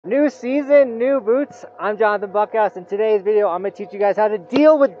New season, new boots. I'm Johnathan Buckhouse. In today's video, I'm going to teach you guys how to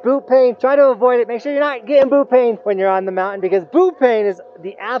deal with boot pain. Try to avoid it. Make sure you're not getting boot pain when you're on the mountain, because boot pain is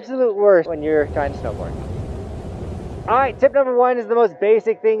the absolute worst when you're trying to snowboard. All right, tip number one is the most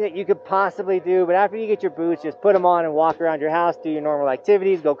basic thing that you could possibly do, but after you get your boots, just put them on and walk around your house, do your normal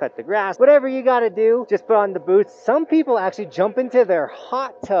activities, go cut the grass, whatever you got to do, just put on the boots. Some people actually jump into their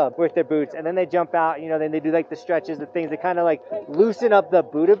hot tub with their boots, and then they jump out, then they do like the stretches, the things that kind of like loosen up the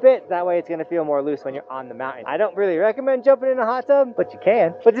boot a bit. That way it's going to feel more loose when you're on the mountain. I don't really recommend jumping in a hot tub, but you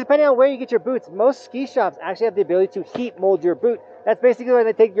can. But depending on where you get your boots, most ski shops actually have the ability to heat mold your boot. That's basically when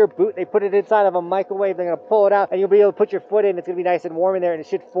they take your boot, they put it inside of a microwave, they're going to pull it out, and you'll be able to put your foot in. It's going to be nice and warm in there, and it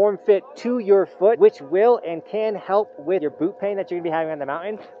should form fit to your foot, which will and can help with your boot pain that you're going to be having on the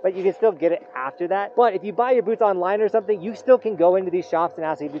mountain, but you can still get it after that. But if you buy your boots online or something, you still can go into these shops and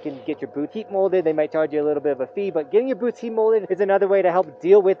ask if you can get your boots heat molded. They might charge you a little bit of a fee, but getting your boots heat molded is another way to help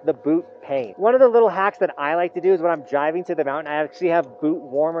deal with the boot pain. One of the little hacks that I like to do is when I'm driving to the mountain, I actually have boot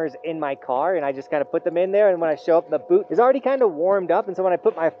warmers in my car, and I just kind of put them in there, and when I show up, the boot is already kind of warmed up, and so when I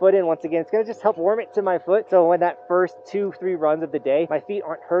put my foot in, once again, it's going to just help warm it to my foot. So when that first 2-3 runs of the day, my feet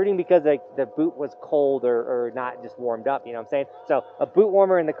aren't hurting because the boot was cold or not just warmed up, you know what I'm saying? So a boot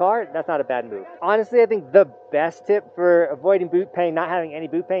warmer in the car, that's not a bad move. Honestly, I think the best tip for avoiding boot pain, not having any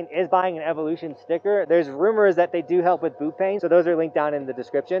boot pain, is buying an Evolution sticker. There's rumors that they do help with boot pain, so those are linked down in the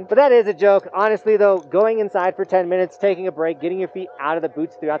description. But that is a joke. Honestly though, going inside for 10 minutes, taking a break, getting your feet out of the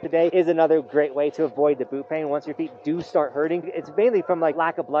boots throughout the day is another great way to avoid the boot pain. Once your feet do start hurting, it's mainly from like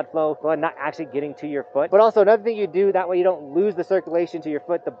lack of blood flow, blood not actually getting to your foot. But also another thing you do, that way you don't lose the circulation to your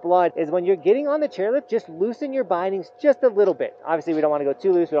foot, the blood, is when you're getting on the chairlift, just loosen your bindings just a little bit. Obviously we don't want to go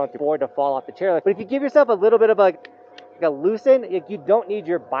too loose, we don't want the board to fall off the chairlift, but if you give yourself a little bit of like a loosen, you don't need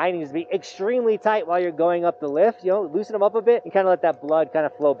your bindings to be extremely tight while you're going up the lift. Loosen them up a bit and kind of let that blood kind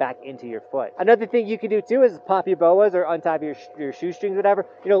of flow back into your foot. Another thing you can do too is pop your boas or untie your shoestrings, whatever.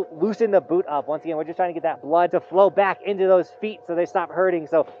 Loosen the boot up. Once again, we're just trying to get that blood to flow back into those feet so they stop hurting.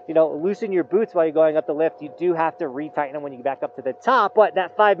 So loosen your boots while you're going up the lift. You do have to retighten them when you get back up to the top, but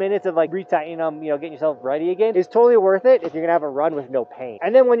that 5 minutes of like retightening them, getting yourself ready again, is totally worth it if you're gonna have a run with no pain.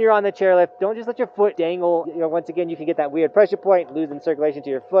 And then when you're on the chairlift, don't just let your foot dangle. Once again, you can get that weird pressure point, losing circulation to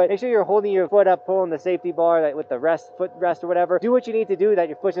your foot. Make sure you're holding your foot up, pulling the safety bar, like with the foot rest or whatever. Do what you need to do, that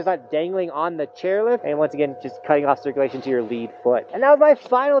your foot's just not dangling on the chairlift, and once again, just cutting off circulation to your lead foot. And that was my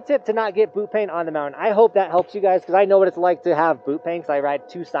final tip to not get boot pain on the mountain. I hope that helps you guys, because I know what it's like to have boot pain, because I ride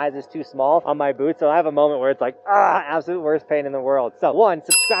 2 sizes too small on my boots, so I have a moment where it's like, absolute worst pain in the world. So one,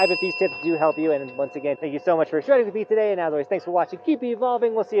 subscribe if these tips do help you, and once again, thank you so much for shredding with me today, and as always, thanks for watching. Keep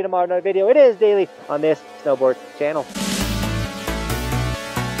evolving. We'll see you tomorrow in another video. It is daily on this snowboard channel.